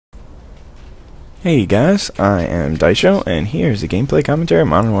Hey guys, I am Daisho, and here's a gameplay commentary on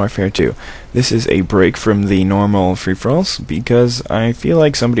Modern Warfare 2. This is a break from the normal free-for-alls, because I feel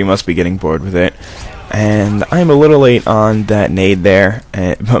like somebody must be getting bored with it. And I'm a little late on that nade there,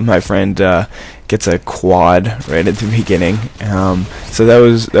 but my friend gets a quad right at the beginning, so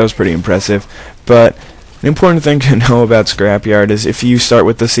that was pretty impressive. But an important thing to know about Scrapyard is if you start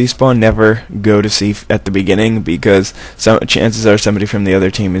with the C spawn, never go to C at the beginning, because chances are somebody from the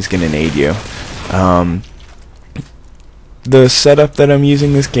other team is going to nade you. The setup that I'm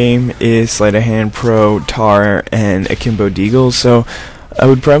using this game is Sleight of Hand Pro, Tar, and Akimbo Deagles, so I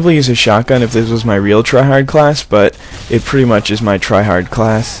would probably use a shotgun if this was my real tryhard class, but it pretty much is my tryhard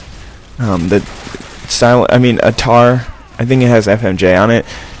class. The style, a Tar, I think it has FMJ on it.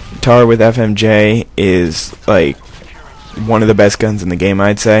 Tar with FMJ is like one of the best guns in the game,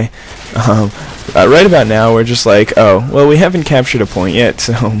 I'd say. Right about now we're just like, oh well, we haven't captured a point yet,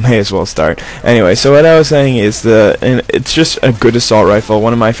 so may as well start. Anyway, so what I was saying is it's just a good assault rifle,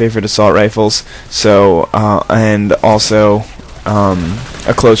 one of my favorite assault rifles. So and also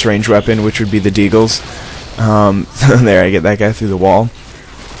a close range weapon, which would be the Deagles. There, I get that guy through the wall.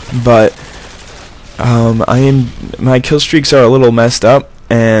 But my kill streaks are a little messed up.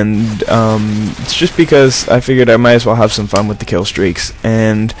 And it's just because I figured I might as well have some fun with the kill streaks,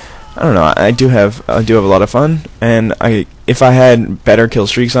 and I don't know, I do have a lot of fun. And if I had better kill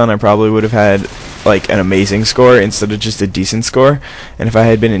streaks on, I probably would have had like an amazing score instead of just a decent score. And if I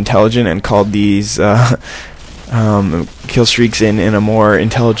had been intelligent and called these kill streaks in a more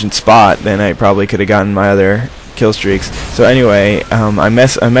intelligent spot, then I probably could have gotten my other kill streaks. So anyway, I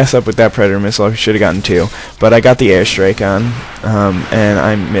mess up with that Predator missile. I should have gotten 2, but I got the airstrike on, and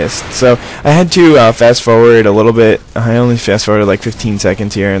I missed. So I had to fast forward a little bit. I only fast forwarded like 15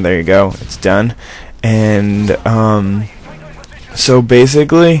 seconds here, and there you go, it's done. And so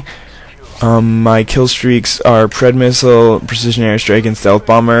basically, my kill streaks are Pred missile, precision airstrike, and stealth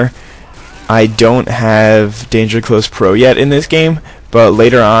bomber. I don't have Danger Close Pro yet in this game, but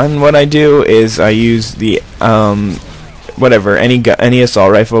later on, what I do is I use the any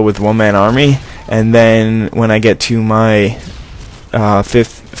assault rifle with one-man army, and then when I get to my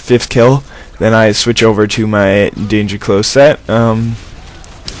fifth kill, then I switch over to my Danger Close set.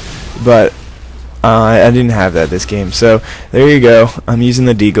 But I didn't have that this game, so there you go. I'm using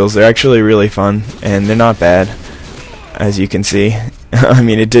the Deagles. They're actually really fun, and they're not bad, as you can see. I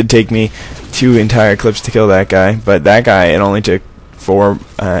mean, it did take me 2 entire clips to kill that guy, but that guy, it only took 8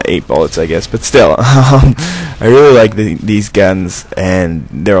 bullets, I guess, but still, I really like these guns, and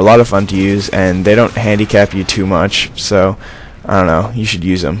they're a lot of fun to use, and they don't handicap you too much, so I don't know, you should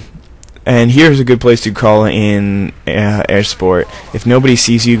use them. And here's a good place to call in air support. If nobody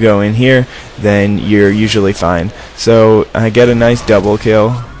sees you go in here, then you're usually fine. So I get a nice double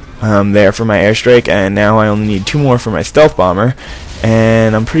kill there for my airstrike, and now I only need 2 more for my stealth bomber,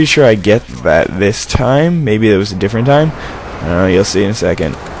 and I'm pretty sure I get that this time. Maybe it was a different time. You'll see in a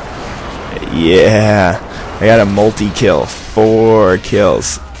second. Yeah, I got a multi-kill, 4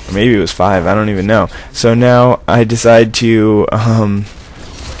 kills. Or maybe it was 5, I don't even know. So now I decide to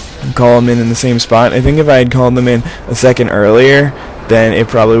call them in the same spot. I think if I had called them in a second earlier, then it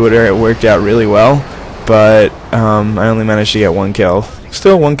probably would have worked out really well. But I only managed to get 1 kill.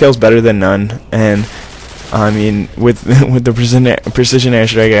 Still, 1 kill's better than none. And I mean, with the precision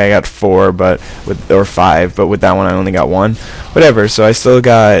airstrike, I got 4, or 5, but with that one I only got 1. Whatever. So I still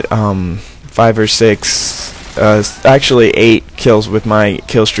got 5 or 6, actually 8 kills with my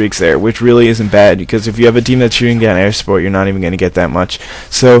kill streaks there, which really isn't bad, because if you have a team that's shooting down air support, you're not even going to get that much.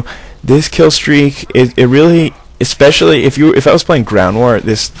 So this kill streak, it really, especially if I was playing Ground War,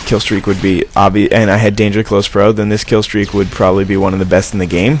 this kill streak would be obvious, and I had Danger Close Pro, then this kill streak would probably be one of the best in the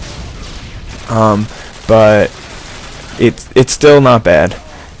game. But it's still not bad,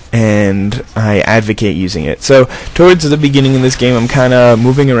 and I advocate using it. So towards the beginning of this game, I'm kind of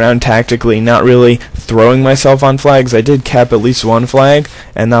moving around tactically, not really throwing myself on flags. I did cap at least 1 flag,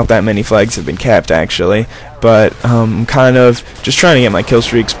 and not that many flags have been capped actually, but I'm kind of just trying to get my kill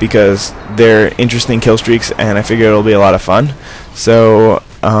streaks because they're interesting kill streaks, and I figure it'll be a lot of fun. So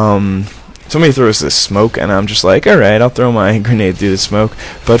somebody throws this smoke, and I'm just like, alright, I'll throw my grenade through the smoke.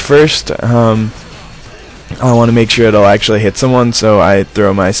 But first, I want to make sure it'll actually hit someone, so I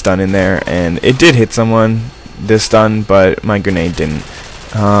throw my stun in there, and it did hit someone, this stun, but my grenade didn't.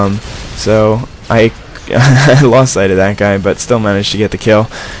 So I lost sight of that guy, but still managed to get the kill.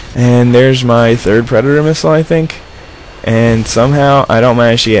 And there's my 3rd Predator missile, I think, and somehow I don't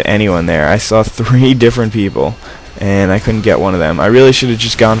manage to get anyone there. I saw 3 different people, and I couldn't get one of them. I really should have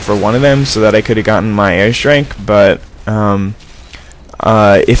just gone for one of them so that I could have gotten my airstrike, but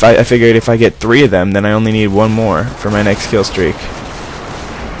if I figured if I get 3 of them, then I only need 1 more for my next kill streak.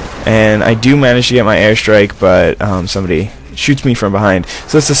 And I do manage to get my airstrike, but somebody shoots me from behind.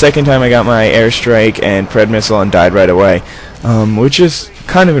 So it's the second time I got my airstrike and pred missile and died right away, which is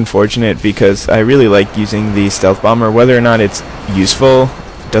kind of unfortunate because I really like using the stealth bomber. Whether or not it's useful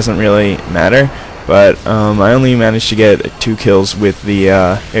doesn't really matter, but I only managed to get 2 kills with the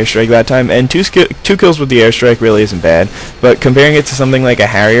airstrike that time, and 2 kills with the airstrike really isn't bad, but comparing it to something like a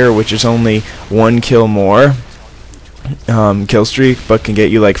Harrier, which is only 1 kill more kill streak, but can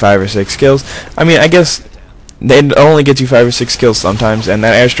get you like 5 or 6 kills. I mean, I guess they'd only get you 5 or 6 kills sometimes, and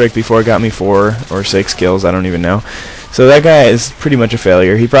that airstrike before got me 4 or 6 kills, I don't even know. So that guy is pretty much a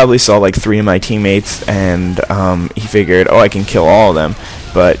failure. He probably saw like 3 of my teammates, and he figured, oh, I can kill all of them,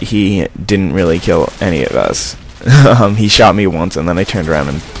 but he didn't really kill any of us. He shot me once, and then I turned around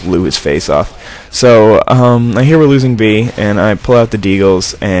and blew his face off. So I hear we're losing B, and I pull out the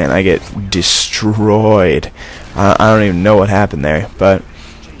Deagles, and I get destroyed. I don't even know what happened there, but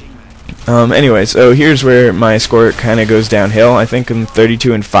anyway, so here's where my score kind of goes downhill. I think I'm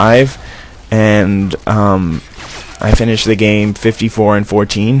 32-5, and I finished the game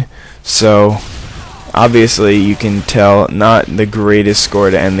 54-14. So obviously you can tell not the greatest score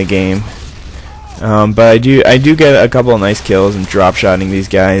to end the game. But I do get a couple of nice kills and drop shotting these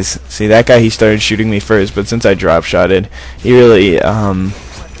guys. See, that guy, he started shooting me first, but since I drop shotted, he really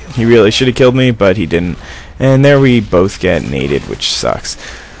should have killed me, but he didn't. And there we both get naded, which sucks.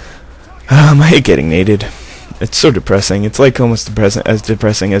 I hate getting naded. It's so depressing. It's like almost as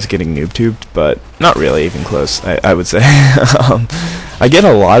depressing as getting noob tubed, but not really even close, I would say. I get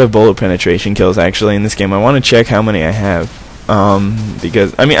a lot of bullet penetration kills actually in this game. I want to check how many I have.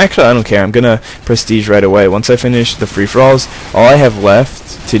 Because, I mean, actually I don't care. I'm gonna prestige right away. Once I finish the free-for-alls, all I have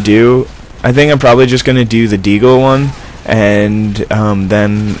left to do, I think I'm probably just gonna do the Deagle one, and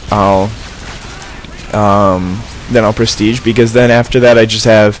then I'll prestige, because then after that I just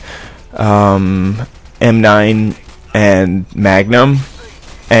have M9 and Magnum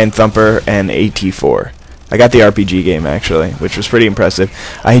and Thumper and AT4. I got the RPG game actually, which was pretty impressive.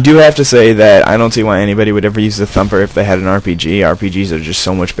 I do have to say that I don't see why anybody would ever use the Thumper if they had an RPG. RPGs are just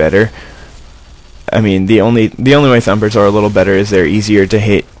so much better. I mean, the only way Thumpers are a little better is they're easier to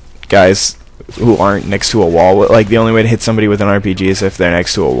hit guys who aren't next to a wall. Like, the only way to hit somebody with an RPG is if they're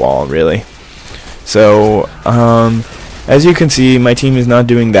next to a wall, really. So, as you can see, my team is not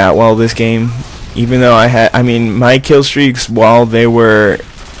doing that well this game. Even though I mean, my kill streaks, while they were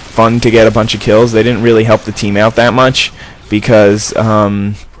fun to get a bunch of kills, they didn't really help the team out that much, because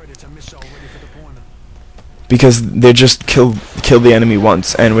they just killed the enemy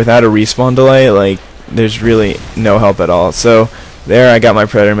once, and without a respawn delay, like, there's really no help at all. So there I got my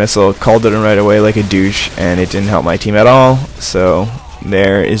Predator missile, called it in right away like a douche, and it didn't help my team at all. So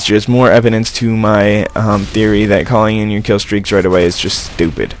there is just more evidence to my theory that calling in your kill streaks right away is just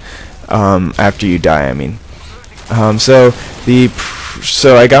stupid. After you die, I mean.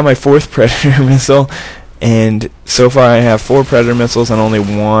 So I got my 4th Predator missile, and so far I have 4 Predator missiles and only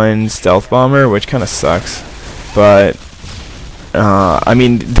 1 stealth bomber, which kind of sucks. But I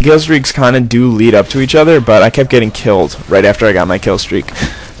mean, the kill streaks kind of do lead up to each other, but I kept getting killed right after I got my kill streak,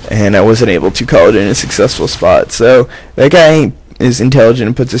 and I wasn't able to call it in a successful spot. So that guy is intelligent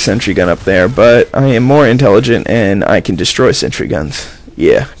and puts a sentry gun up there, but I am more intelligent and I can destroy sentry guns.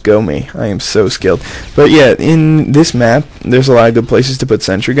 Yeah, go me. I am so skilled. But yeah, in this map, there's a lot of good places to put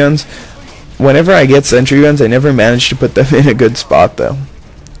sentry guns. Whenever I get sentry guns, I never manage to put them in a good spot, though.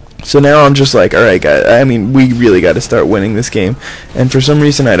 So now I'm just like, alright guys, I mean, we really got to start winning this game. And for some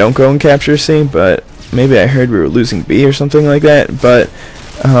reason I don't go and capture C, but maybe I heard we were losing B or something like that. But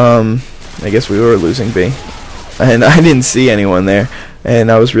I guess we were losing B. And I didn't see anyone there, and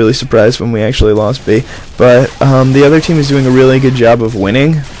I was really surprised when we actually lost B. But the other team is doing a really good job of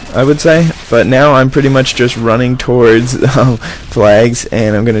winning, I would say. But now I'm pretty much just running towards flags,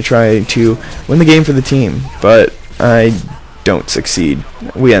 and I'm going to try to win the game for the team. But I don't succeed.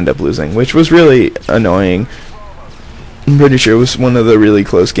 We end up losing, which was really annoying. I'm pretty sure it was one of the really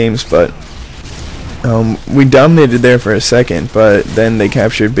close games, but we dominated there for a second, but then they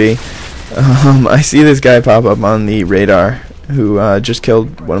captured B. I see this guy pop up on the radar who just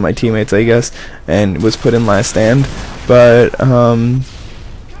killed one of my teammates, I guess, and was put in last stand. But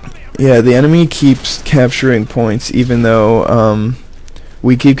yeah, the enemy keeps capturing points, even though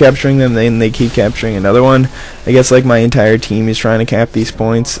we keep capturing them, then they keep capturing another one. I guess like my entire team is trying to cap these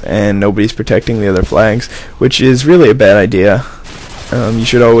points, and nobody's protecting the other flags, which is really a bad idea. You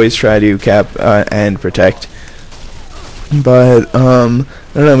should always try to cap and protect. But I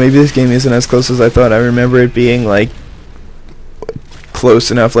don't know, maybe this game isn't as close as I thought. I remember it being like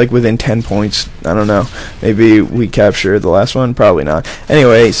close enough, like within 10 points. I don't know. Maybe we capture the last one. Probably not.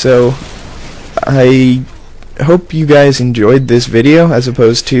 Anyway, so I hope you guys enjoyed this video as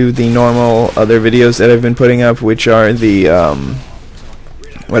opposed to the normal other videos that I've been putting up, which are the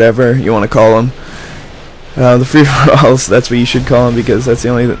whatever you want to call them, the free-for-alls. That's what you should call them, because that's the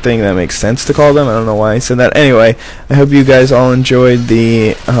only thing that makes sense to call them. I don't know why I said that. Anyway, I hope you guys all enjoyed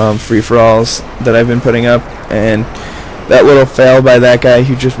the free-for-alls that I've been putting up, and that little fail by that guy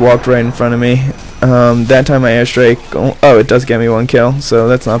who just walked right in front of me. That time my airstrike, oh, it does get me 1 kill, so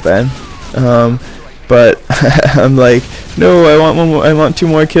that's not bad. But I'm like, no, I want 2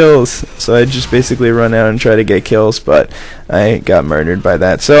 more kills. So I just basically run out and try to get kills, but I got murdered by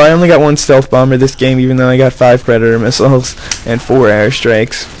that. So I only got 1 stealth bomber this game, even though I got 5 predator missiles and 4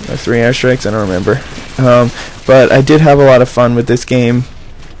 airstrikes, or 3 airstrikes, I don't remember. But I did have a lot of fun with this game,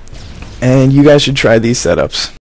 and you guys should try these setups.